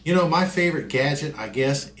 you know, my favorite gadget, I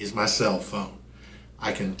guess, is my cell phone.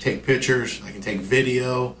 I can take pictures, I can take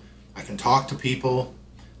video, I can talk to people,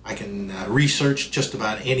 I can research just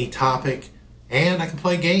about any topic, and I can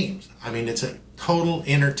play games. I mean, it's a total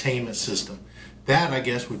entertainment system. That, I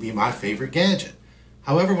guess, would be my favorite gadget.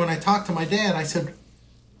 However, when I talked to my dad, I said,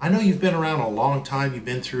 I know you've been around a long time, you've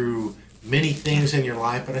been through many things in your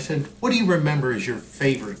life, but I said, what do you remember as your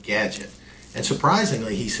favorite gadget? And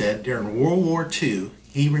surprisingly, he said, during World War II,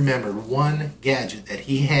 he remembered one gadget that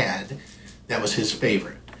he had that was his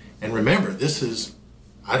favorite. And remember, this is,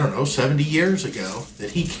 I don't know, 70 years ago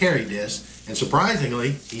that he carried this, and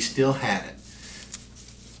surprisingly, he still had it.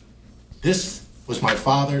 This was my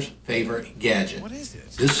father's favorite gadget. What is it?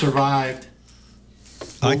 This survived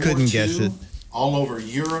I couldn't guess it. all over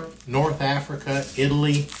Europe, North Africa,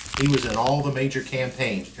 Italy. He was in all the major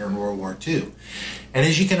campaigns during World War II. And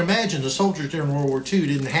as you can imagine, the soldiers during World War II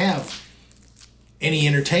didn't have any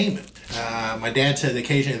entertainment. My dad said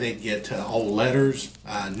occasionally they'd get old letters,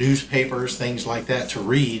 newspapers, things like that to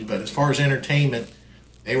read, but as far as entertainment,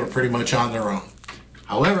 they were pretty much on their own.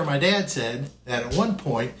 However, my dad said that at one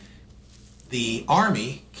point, the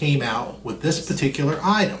Army came out with this particular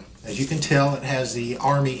item. As you can tell, it has the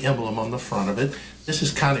Army emblem on the front of it. This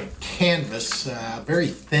is kind of canvas, very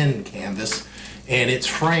thin canvas, and it's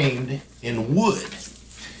framed in wood.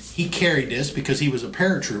 He carried this because he was a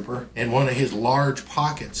paratrooper in one of his large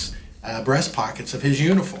pockets, breast pockets of his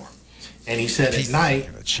uniform. And he said at night,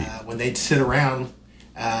 when they'd sit around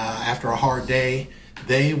after a hard day,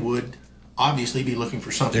 they would obviously be looking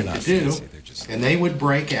for something to do, and they would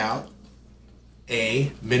break out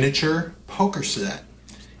a miniature poker set.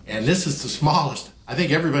 And this is the smallest. I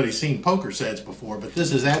think everybody's seen poker sets before, but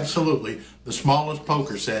this is absolutely the smallest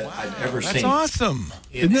poker set I've ever seen. That's awesome.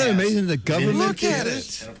 Isn't that amazing? The government Look at did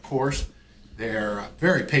it. And of course, they're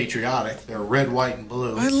very patriotic. They're red, white, and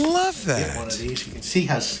blue. I love that. Get one of these. You can see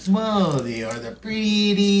how small they are. They're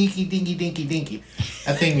pretty dinky.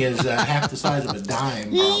 That thing is half the size of a dime,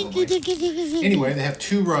 probably. Anyway, they have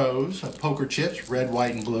 2 rows of poker chips, red,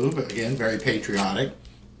 white, and blue, but again, very patriotic.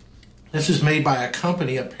 This is made by a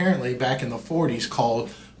company apparently back in the 40s called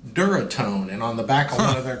Duratone. And on the back of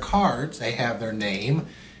one of their cards, they have their name,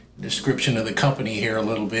 description of the company here a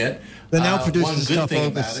little bit. They now produce one good stuff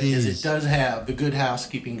thing about it is overseas. it does have the Good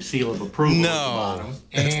Housekeeping seal of approval at the bottom.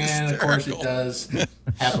 And, of course, it does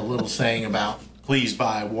have a little saying about please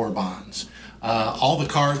buy war bonds. All the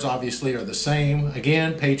cards, obviously, are the same.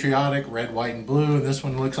 Again, patriotic, red, white, and blue. And this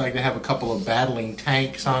one looks like they have a couple of battling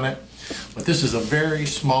tanks on it. But this is a very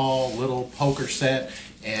small little poker set.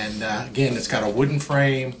 And, again, it's got a wooden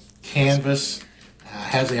frame, canvas,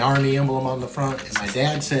 has the Army emblem on the front. And my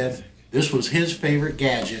dad said this was his favorite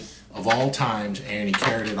gadget of all times, and he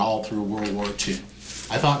carried it all through World War II.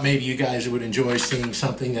 I thought maybe you guys would enjoy seeing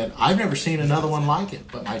something that I've never seen another one like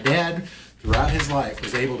it. But my dad, throughout his life,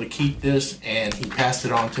 was able to keep this, and he passed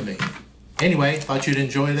it on to me. Anyway, thought you'd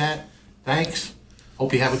enjoy that. Thanks.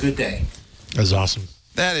 Hope you have a good day. That's awesome.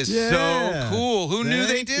 That is so cool. Who knew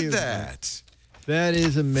they did that? That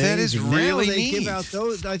is amazing. That is really now they neat. Give out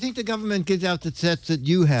those. I think the government gives out the sets that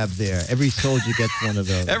you have there. Every soldier gets one of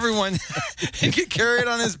those. Everyone can carry it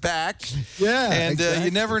on his back. Yeah, and exactly.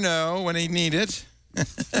 you never know when he need it.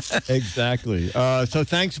 Exactly. So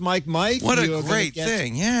thanks, Mike. What a great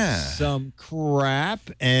thing. Yeah. Some crap.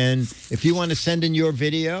 And if you want to send in your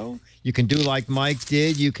video, you can do like Mike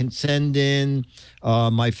did. You can send in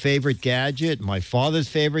my favorite gadget, my father's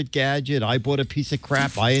favorite gadget. I bought a piece of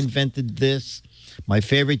crap. I invented this. My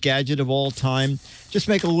favorite gadget of all time. Just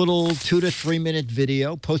make a little 2 to 3 minute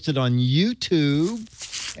video, post it on YouTube,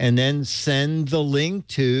 and then send the link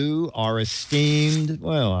to our esteemed,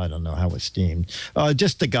 well, I don't know how esteemed,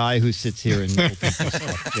 just the guy who sits here and opens the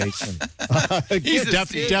stuff, Jason. He's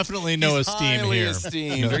definitely no He's esteem highly here.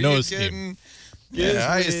 Esteemed. No you esteem. kidding? Yeah,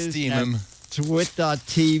 I esteem him.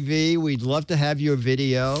 Twit.tv. We'd love to have your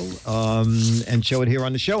video and show it here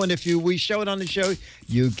on the show. And if we show it on the show,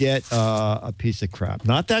 you get a piece of crap.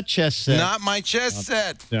 Not that chess set. Not my chess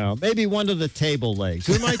set. No, maybe one of the table legs.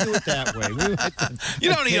 We might do it that way.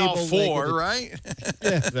 You don't need all four, right?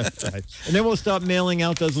 Yeah, that's right. And then we'll start mailing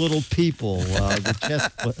out those little people. The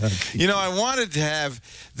chess. You know, I wanted to have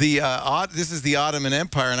the this is the Ottoman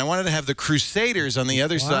Empire, and I wanted to have the Crusaders on the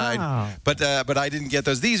other side, but I didn't get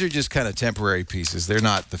those. These are just kind of temporary pieces. They're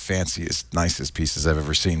not the fanciest, nicest pieces I've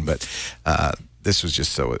ever seen, but this was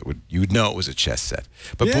just so you would know it was a chess set.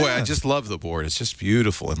 But boy, I just love the board. It's just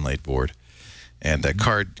beautiful inlaid board. And a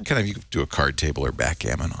card, you could do a card table or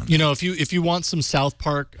backgammon on it. You know, if you want some South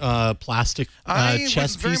Park plastic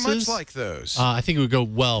chess very pieces, much like those. I think it would go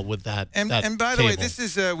well with that. And that by the way, table. this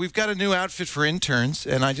is we've got a new outfit for interns,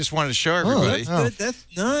 and I just wanted to show everybody. Oh, that's good. That's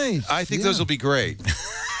nice. I think those will be great.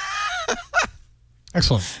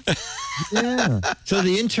 Excellent. Yeah. So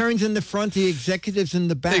the interns in the front, the executives in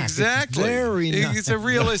the back. Exactly. It's very nice. It's a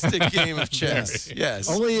realistic game of chess. Yes.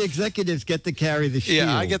 Only executives get to carry the shield.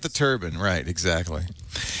 Yeah, I get the turban. Right, exactly.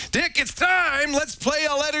 Dick, it's time. Let's play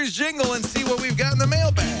a letters jingle and see what we've got in the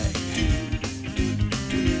mailbag.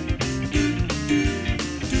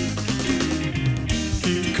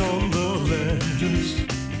 Here come the letters.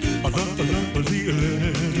 The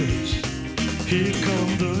letters. Here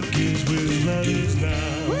come the Giz Wiz letters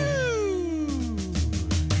now. Woo!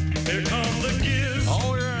 Here come the Giz.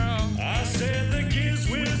 Oh, yeah. I said the Giz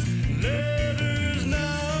Wiz letters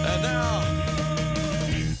now. And now.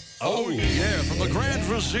 Oh, yeah. From the Grand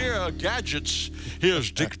Vizier of Gadgets,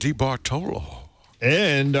 here's Dick DeBartolo.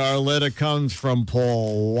 And our letter comes from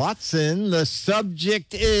Paul Watson. The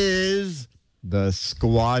subject is the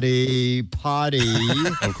Squatty Potty.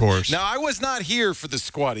 Of course. Now, I was not here for the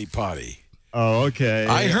Squatty Potty. Oh, okay.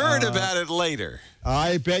 I heard about it later.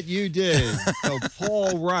 I bet you did. So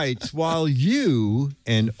Paul writes, while you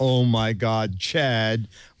and, oh my God, Chad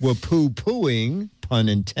were poo-pooing, pun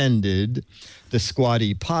intended, the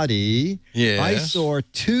Squatty Potty, I saw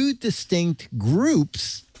two distinct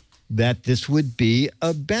groups that this would be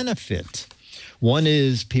a benefit. One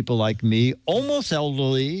is people like me, almost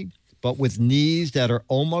elderly, but with knees that are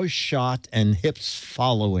almost shot and hips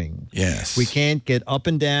following. Yes. We can't get up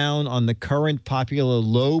and down on the current popular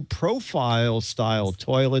low-profile style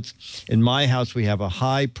toilets. In my house, we have a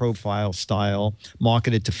high-profile style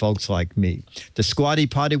marketed to folks like me. The Squatty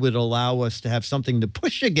Potty would allow us to have something to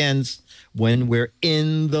push against when we're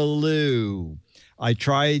in the loo. I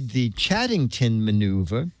tried the Chaddington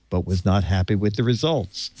maneuver, but was not happy with the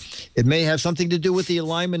results. It may have something to do with the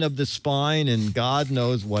alignment of the spine and God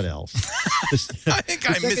knows what else. I think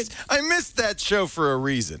I missed that show for a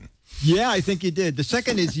reason. Yeah, I think you did. The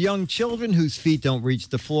second is young children whose feet don't reach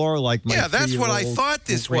the floor like my that's what I thought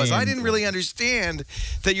this was. I didn't really granddaughter. understand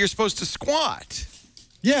that you're supposed to squat.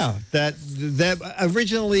 Yeah, that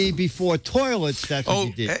originally before toilets, that's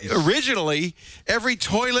what you did. Originally, every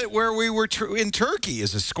toilet where we were in Turkey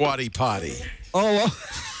is a Squatty Potty. Oh,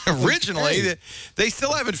 originally, they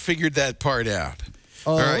still haven't figured that part out.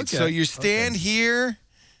 Oh, all right, okay. so you stand here.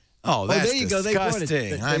 Oh, that's there you go.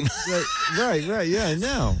 disgusting. Right, yeah, I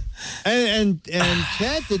know. And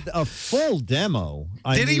Chad did a full demo.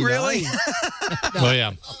 Did he really? Oh,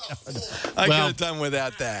 yeah. I could have done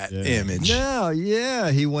without that image. No,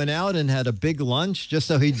 yeah. He went out and had a big lunch just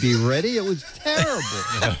so he'd be ready. It was terrible.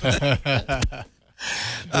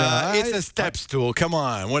 It's a step stool. Come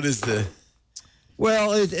on. What is the...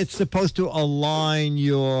 Well, it's supposed to align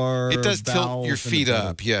your... It does tilt your feet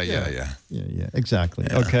up. Yeah, exactly.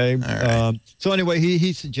 Yeah. Okay. Right. So anyway,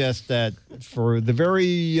 he suggests that for the very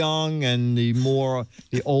young and the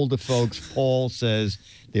older folks, Paul says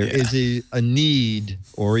there is a need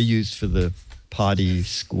or a use for the potty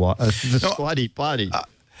Squatty Potty.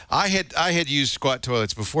 I had used squat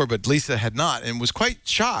toilets before, but Lisa had not, and was quite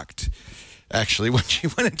shocked. Actually, when she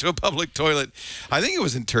went into a public toilet, I think it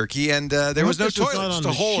was in Turkey, and there was no toilet, just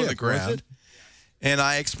a hole in the ground. And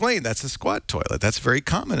I explained that's a squat toilet. That's very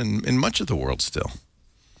common in much of the world still.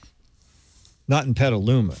 Not in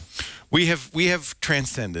Petaluma. We have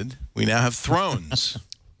transcended. We now have thrones.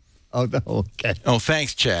 Oh, okay. Oh,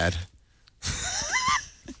 thanks, Chad.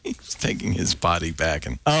 He's taking his body back,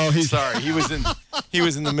 and he's sorry. He was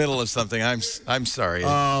in the middle of something. I'm sorry.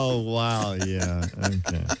 Oh wow, yeah.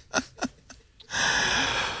 Okay.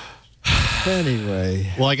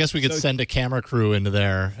 Anyway. Well, I guess we could send a camera crew into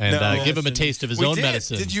there and give him a taste of his own did.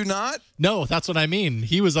 medicine. Did you not? No, that's what I mean.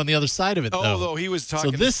 He was on the other side of it, though. Though he was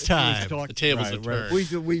talking. So this time, the tables are turned.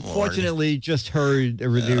 We fortunately just heard the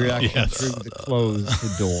reaction through the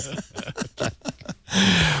closed door.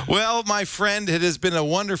 Well, my friend, it has been a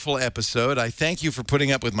wonderful episode. I thank you for putting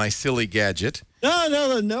up with my silly gadget.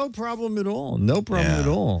 No problem at all. No problem at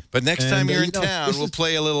all. But next time you're in town, we'll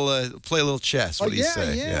play a little chess. What do you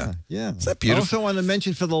say? Yeah. Is that beautiful? I also want to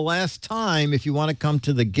mention for the last time, if you want to come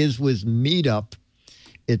to the Giz Wiz meetup,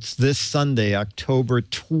 it's this Sunday, October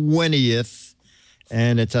 20th,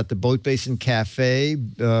 and it's at the Boat Basin Cafe,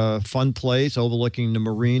 fun place overlooking the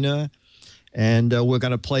marina. And we're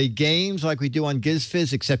going to play games like we do on Giz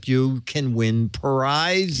Fizz, except you can win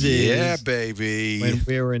prizes. Yeah, baby. When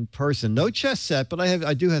we're in person. No chess set, but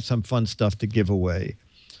I do have some fun stuff to give away,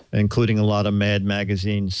 including a lot of Mad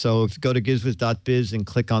magazines. So if you go to gizwiz.biz and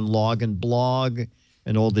click on log and blog,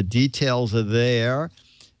 and all the details are there.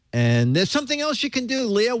 And there's something else you can do,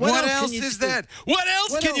 Leah. What else is that? What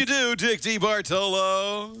else can you do, Dick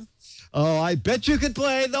DiBartolo? Oh, I bet you could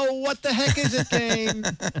play the What the Heck Is It game.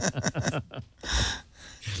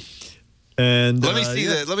 And let me see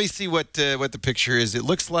let me see what the picture is. It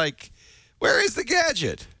looks like. Where is the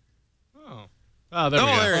gadget? Oh, there we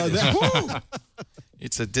go. There it is. Woo!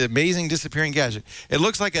 It's an amazing disappearing gadget. It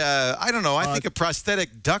looks like I don't know. I think a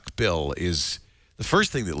prosthetic duck bill is the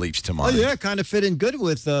first thing that leaps to mind. Oh yeah, kind of fitting good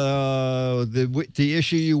with the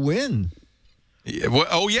issue you win. Yeah,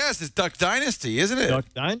 well, yes, it's Duck Dynasty, isn't it? Duck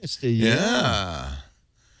Dynasty, yeah.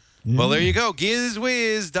 Well, there you go,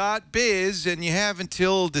 gizwiz.biz, and you have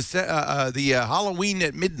until the Halloween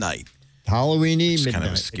at midnight. Halloween-y midnight. Kind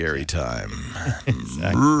of a scary time.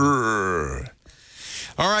 Exactly.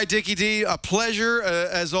 All right, Dickie D, a pleasure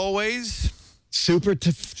as always. Super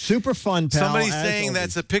fun, pal. Somebody's saying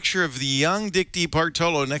that's a picture of the young Dick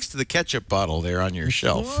DiBartolo next to the ketchup bottle there on your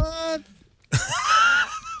shelf. What?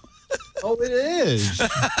 Oh, it is.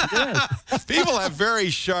 Yes. People have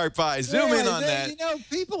very sharp eyes. Zoom in on that. You know,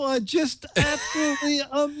 people are just absolutely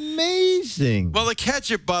amazing. Well, the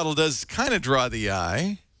ketchup bottle does kind of draw the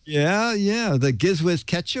eye. Yeah. The Giz Wiz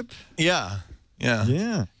ketchup. Yeah.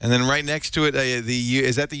 Yeah. And then right next to it,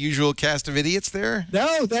 is that the usual cast of idiots there?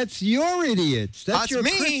 No, that's your idiots. That's your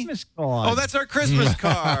me. Christmas card. Oh, that's our Christmas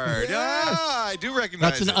card. Yes. Ah, I do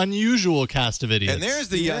recognize That's an unusual cast of idiots. And there's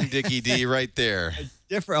the young Dickie D right there.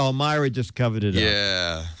 Different. Oh, Myra just covered it up.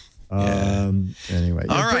 Yeah. Anyway.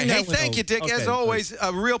 All right. Hey, thank you, Dick. As always,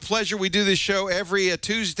 a real pleasure. We do this show every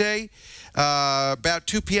Tuesday, about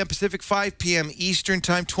 2 p.m. Pacific, 5 p.m. Eastern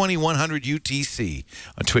Time, 2100 UTC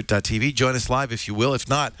on twit.tv. Join us live if you will. If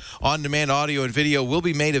not, on-demand audio and video will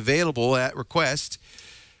be made available at request.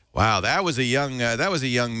 Wow, that was a young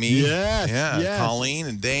me. Yes, yeah, Colleen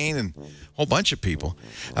and Dane and a whole bunch of people.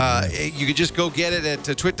 You could just go get it at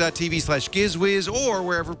twit.tv/GizWiz or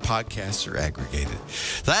wherever podcasts are aggregated.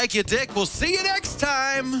 Thank you, Dick. We'll see you next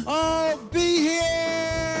time. I'll be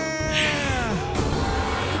here.